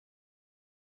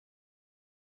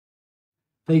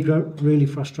Fiacre, really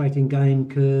frustrating game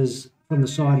because from the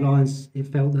sidelines it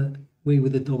felt that we were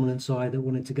the dominant side that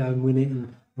wanted to go and win it,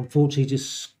 and unfortunately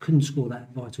just couldn't score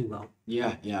that vital goal.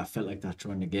 Yeah, I felt like that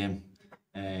during the game.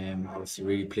 Obviously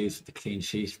really pleased with the clean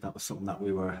sheet. That was something that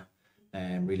we were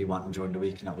really wanting during the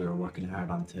week, and that we were working hard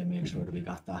on to make sure that we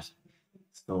got that.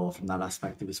 So from that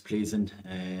aspect, it was pleasing.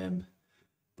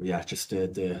 But yeah, just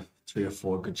the 3 or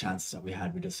 4 good chances that we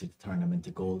had, we just need to turn them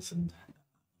into goals, and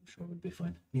I'm sure we'll be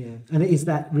fine. Yeah, and it is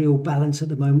that real balance at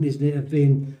the moment, isn't it, of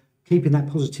being keeping that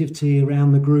positivity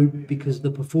around the group, because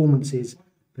the performances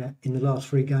in the last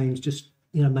 3 games just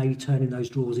maybe turning those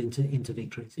draws into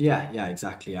victories. Yeah,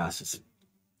 exactly. Yeah, it's just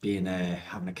being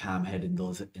having a calm head in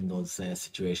those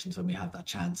situations when we have that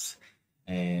chance,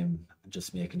 and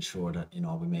just making sure that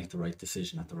we make the right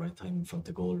decision at the right time in front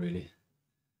of goal, really.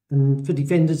 And for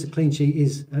defenders, the clean sheet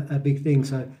is a big thing.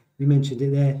 So we mentioned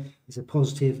it there. It's a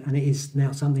positive, and it is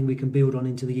now something we can build on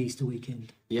into the Easter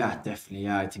weekend. Yeah, definitely.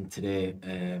 Yeah, I think today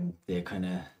they kind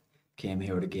of came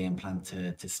here with a game plan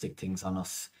to stick things on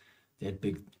us. They had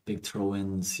big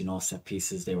throw-ins, set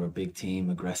pieces. They were a big team,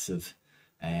 aggressive.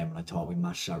 I thought we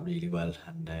matched that really well.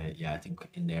 And I think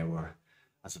in there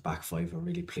as a back five, we're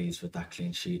really pleased with that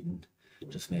clean sheet, and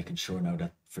just making sure now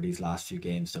that for these last few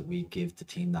games that we give the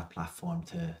team that platform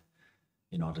to,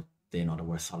 that they know that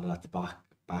we're solid at the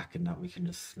back, and that we can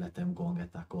just let them go and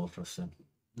get that goal for us then.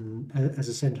 As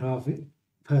a centre half,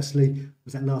 personally,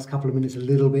 was that last couple of minutes a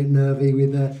little bit nervy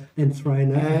with them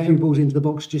throwing a few balls into the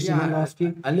box just in that last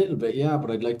few? A little bit, yeah,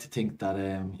 but I'd like to think that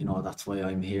that's why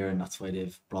I'm here, and that's why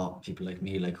they've brought people like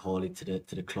me, like Hawley, to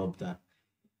the club, that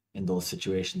in those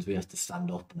situations we have to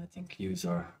stand up and I think use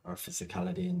our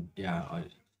physicality, and I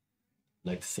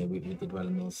like to say we did well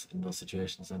in those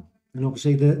situations then. And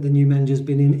obviously the new manager's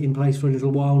been in place for a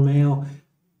little while now.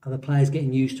 Are the players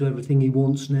getting used to everything he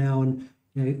wants now, and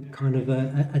kind of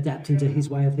adapting to his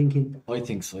way of thinking? I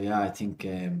think so, yeah. I think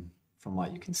from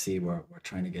what you can see, we're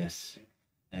trying to get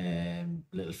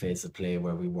little phases of play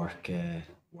where we work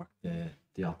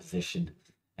the opposition,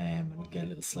 and get a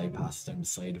little slide pass down the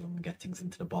side of them and get things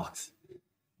into the box.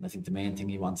 And I think the main thing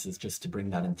he wants is just to bring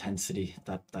that intensity,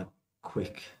 that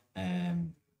quickness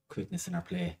in our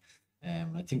play.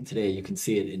 I think today you can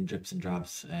see it in drips and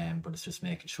drabs, but it's just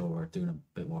making sure we're doing it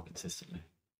a bit more consistently.